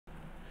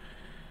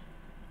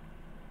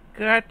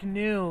Good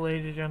afternoon,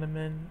 ladies and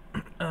gentlemen.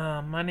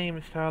 My name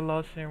is Tyler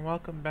Lawson, and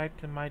welcome back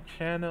to my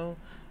channel.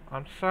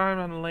 I'm sorry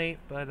I'm late,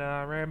 but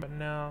right about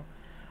now,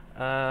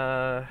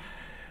 we're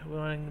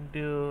going to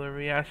do a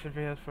reaction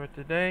video for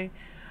today.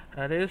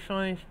 This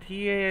one is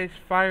TAS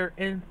Fire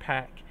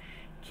Impact,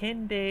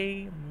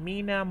 Kaede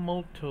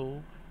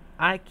Minamoto,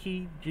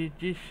 Aiki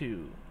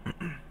Jitsu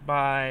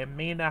by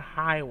Mina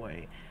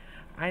Highway.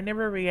 I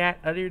never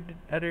react other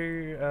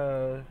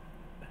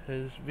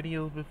his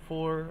videos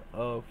before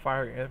of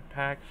Fire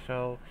Impact,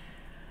 so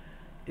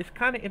it's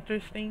kind of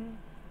interesting,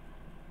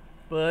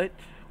 but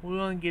we're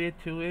gonna get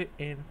into it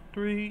in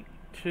 3,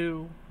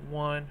 2,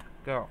 1,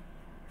 go.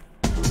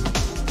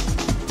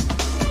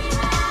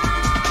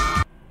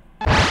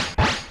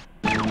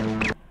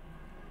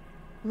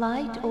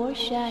 Light or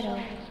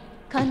shadow,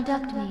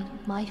 conduct me,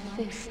 my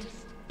fist.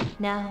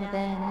 Now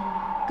then,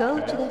 go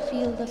to the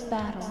field of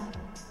battle.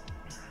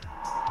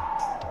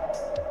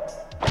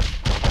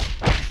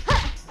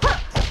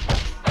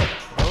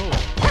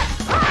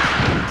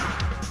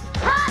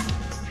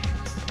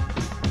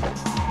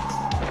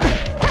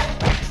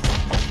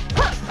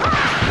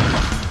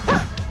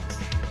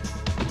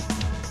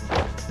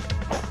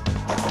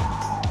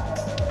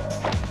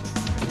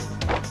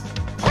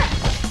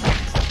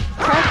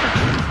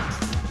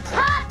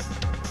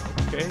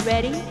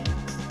 Ready?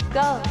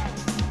 Go!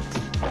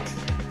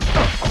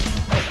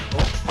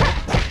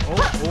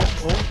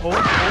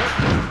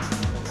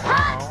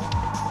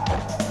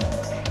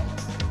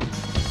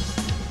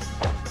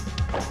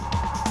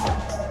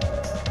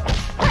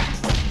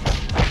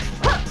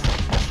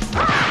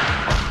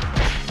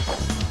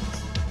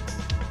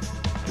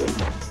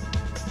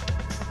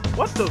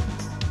 What the?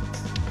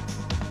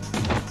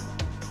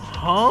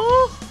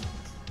 Huh?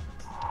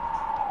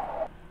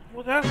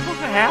 Was that supposed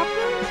to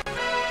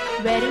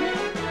happen? Ready?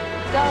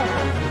 Go!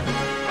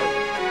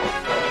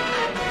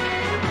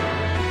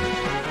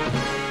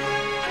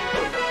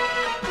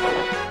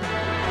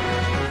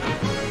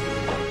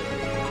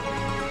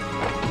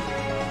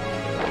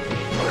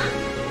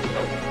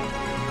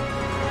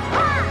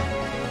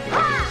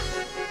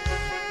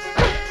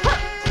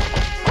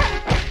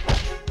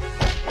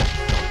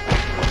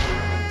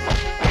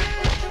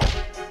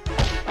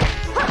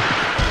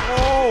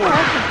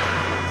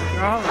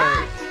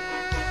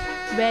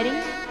 Ready?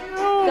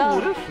 No, go!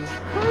 This is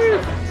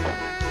crazy.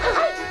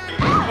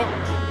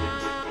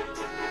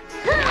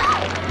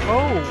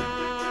 Oh.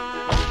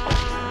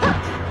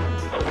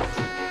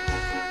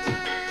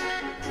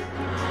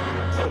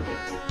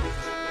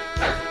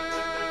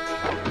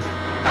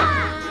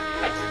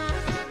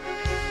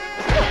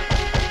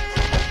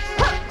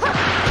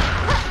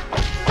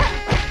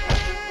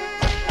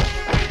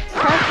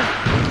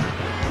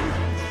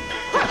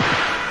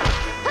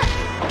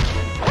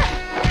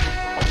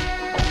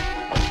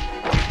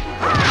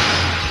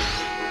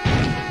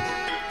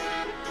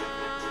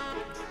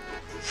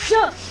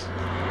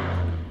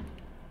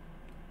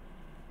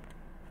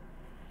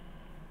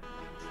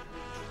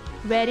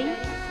 Ready?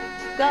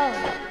 Go!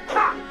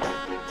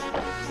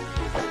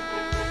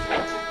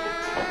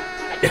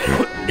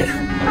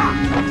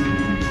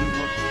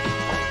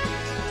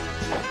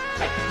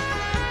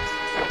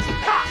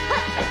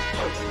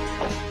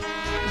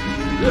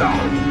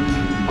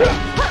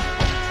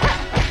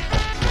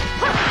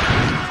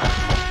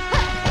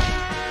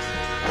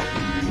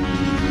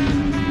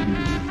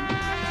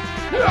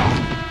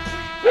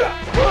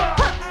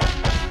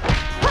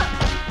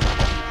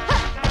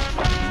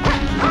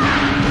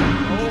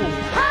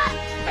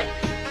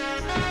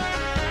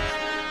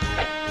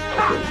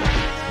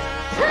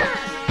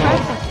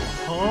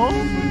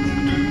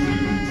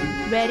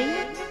 Ready?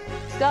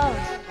 Go!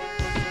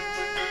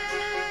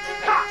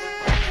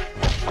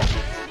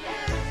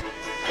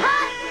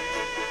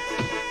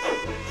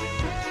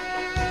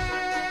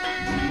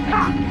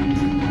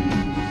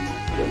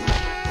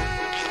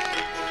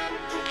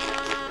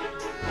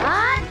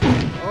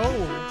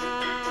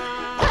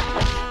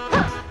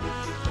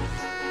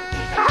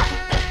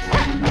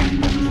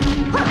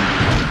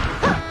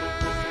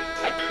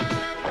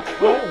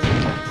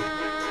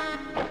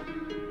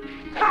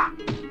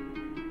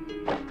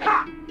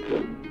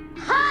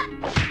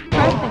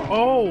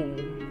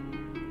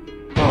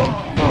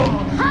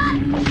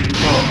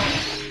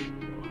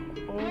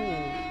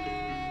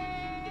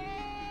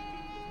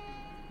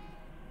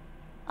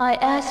 I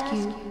ask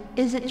you,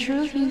 is it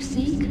truth you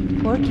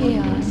seek, or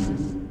chaos?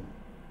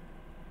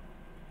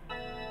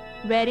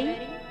 Ready?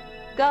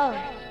 Go!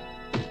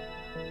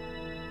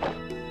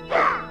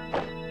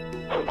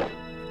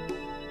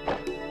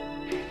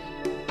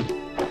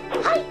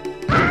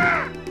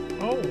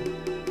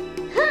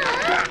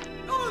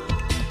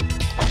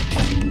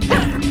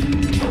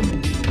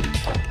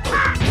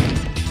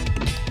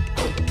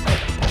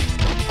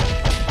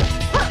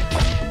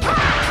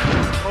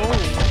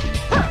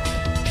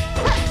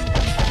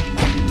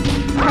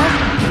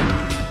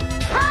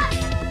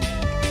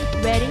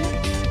 Ready?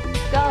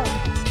 Go!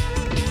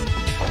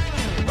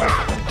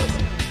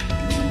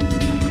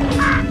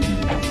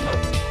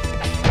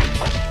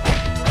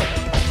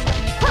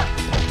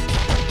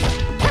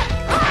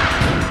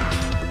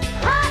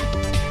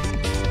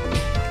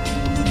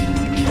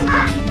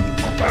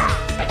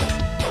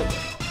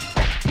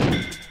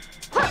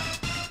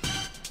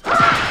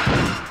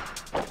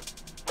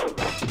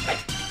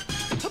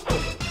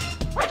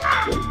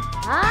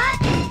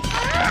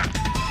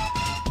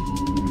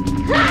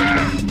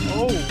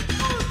 Oh.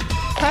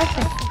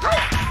 Perfect.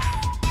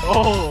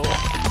 Oh.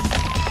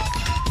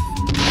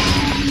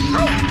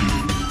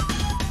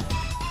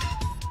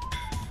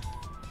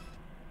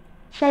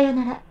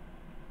 Sayonara.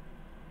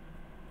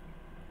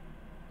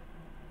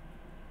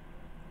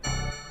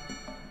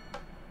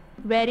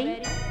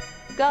 Ready?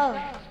 Go.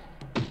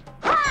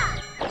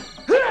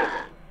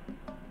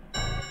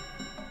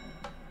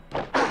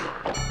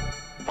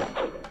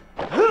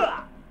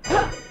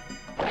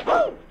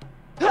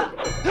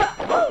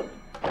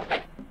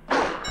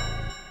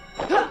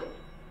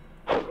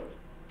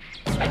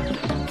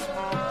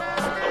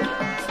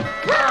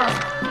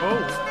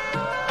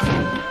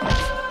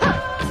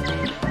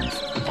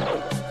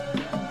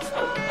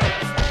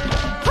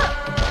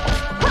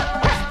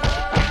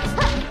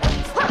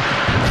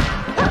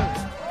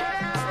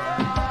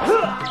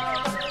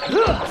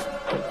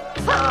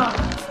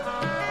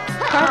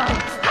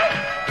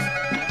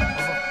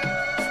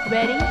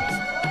 Ready?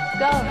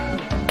 Go.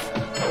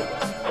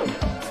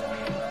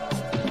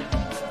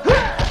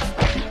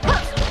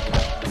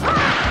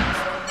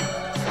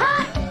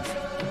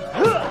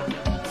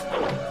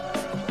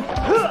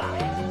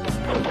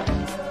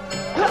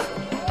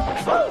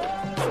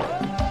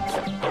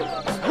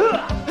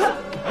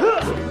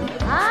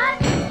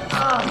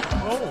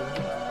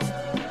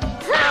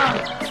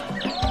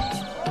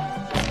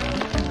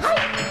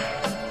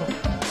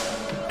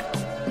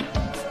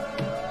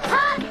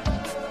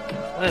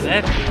 What is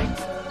that doing?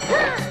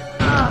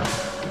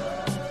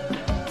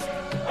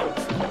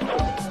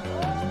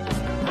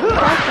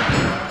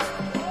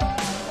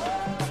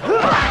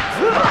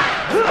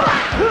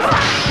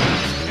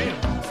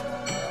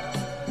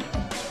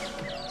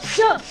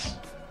 Shush!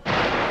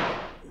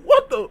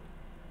 What the?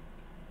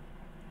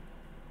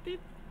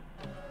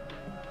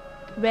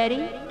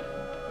 Ready?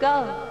 Go.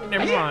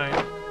 Never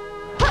mind.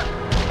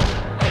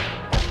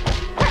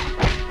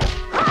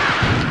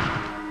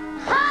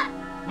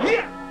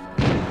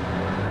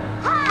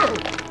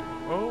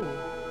 Oh.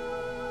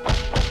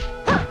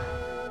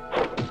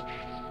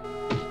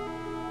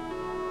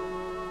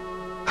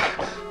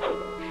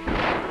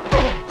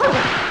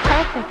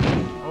 Perfect.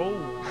 Oh.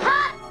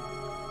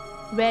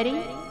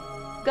 Ready?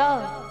 Go.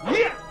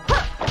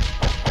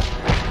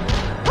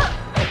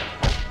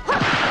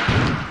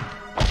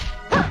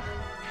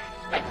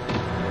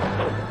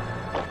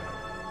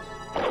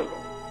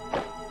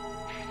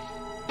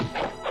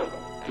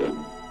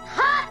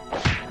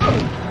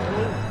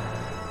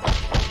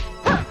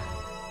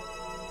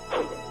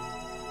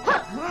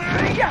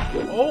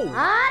 Oh.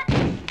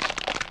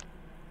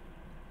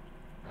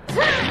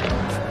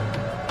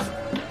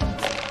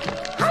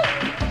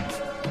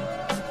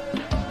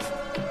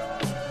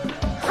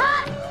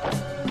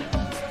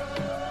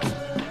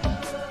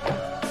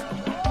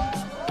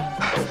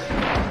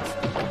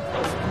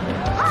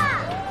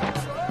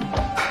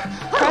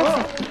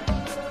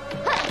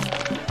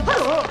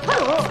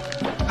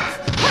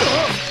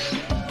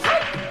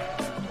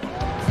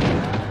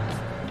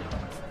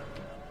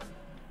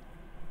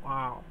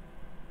 Wow.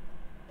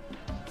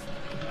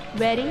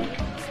 Ready?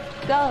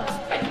 Go.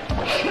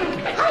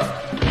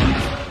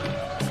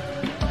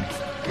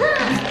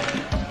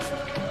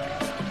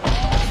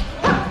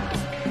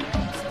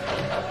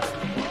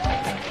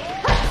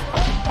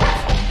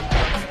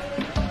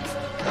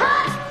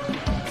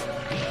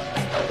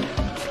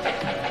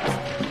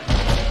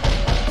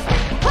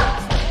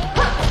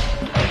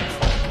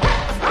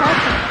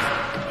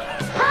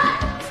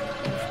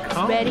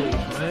 Ready?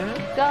 Man.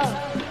 Go.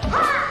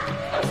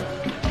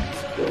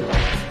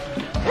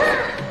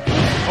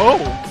 Oh.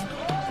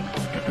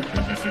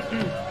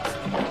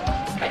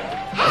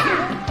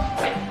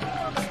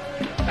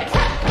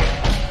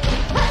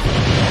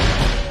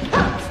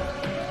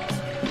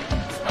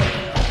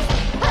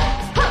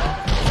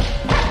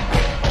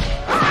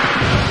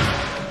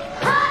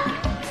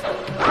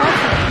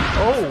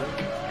 Oh.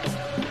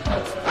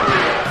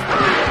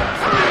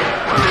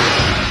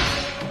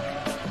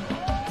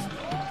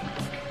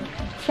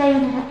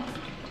 Sayonara.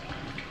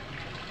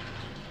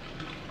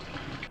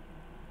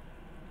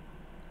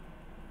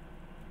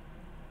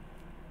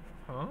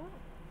 Huh?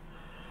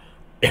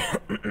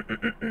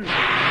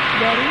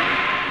 Ready?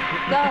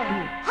 Go.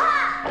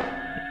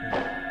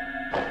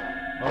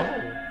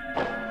 Oh.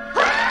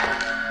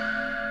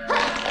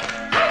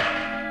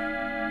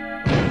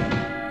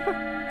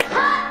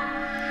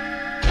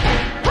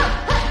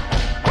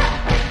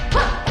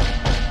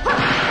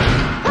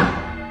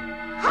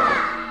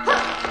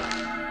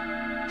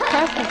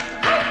 Perfect.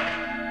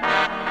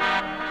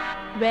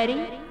 Ready?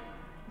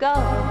 Go.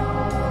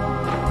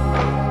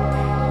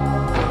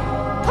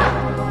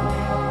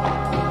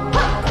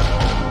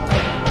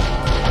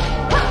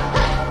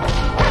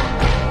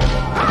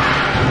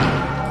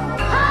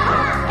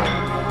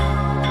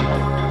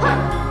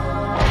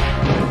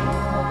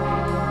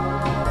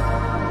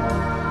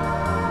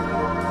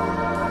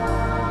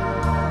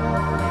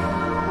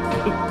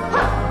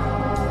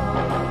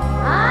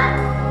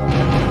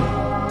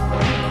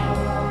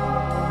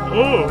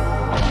 Oh.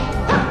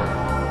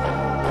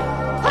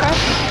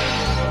 Perfect.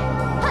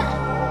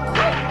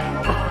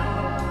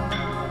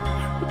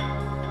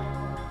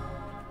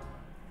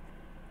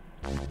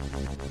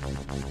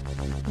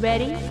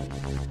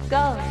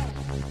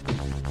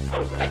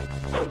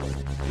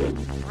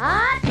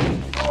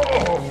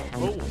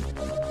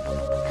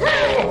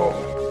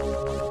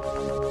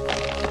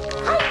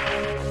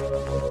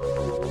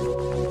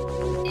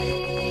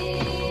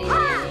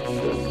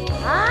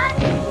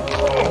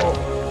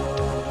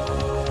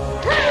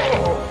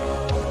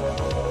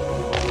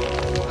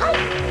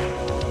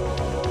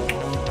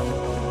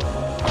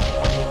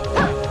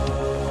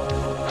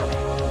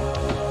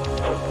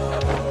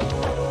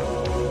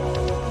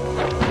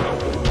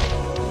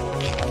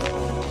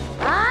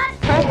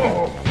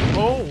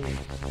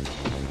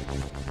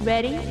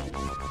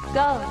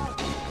 Go.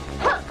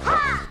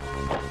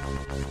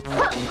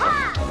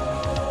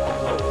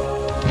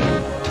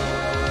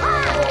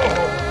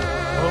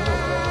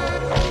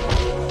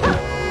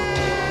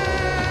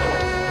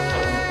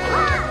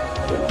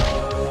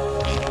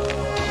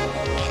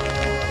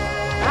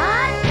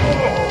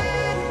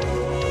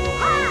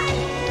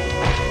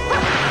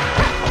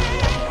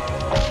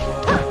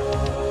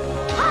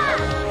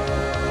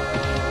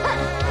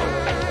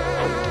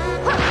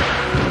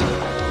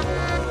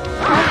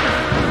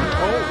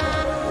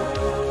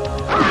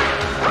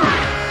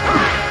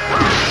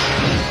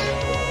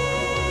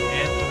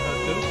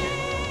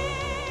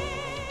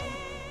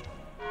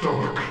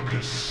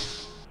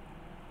 Darkness.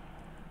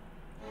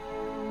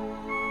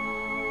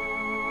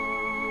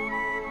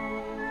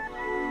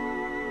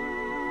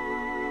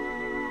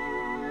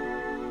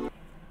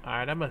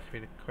 Alright, that must be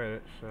the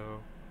credits,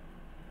 so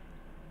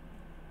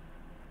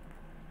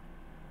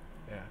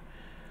yeah.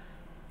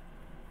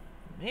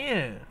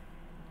 Man,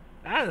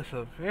 that is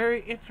a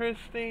very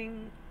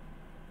interesting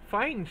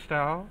fighting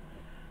style.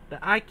 The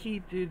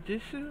Aiki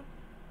Jitsu.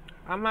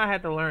 I might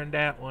have to learn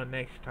that one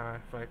next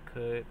time if I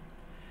could.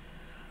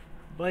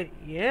 But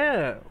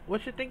yeah,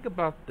 what you think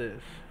about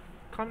this?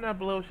 Comment down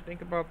below what you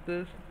think about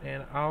this,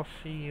 and I'll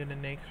see you in the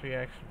next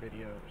reaction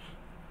videos.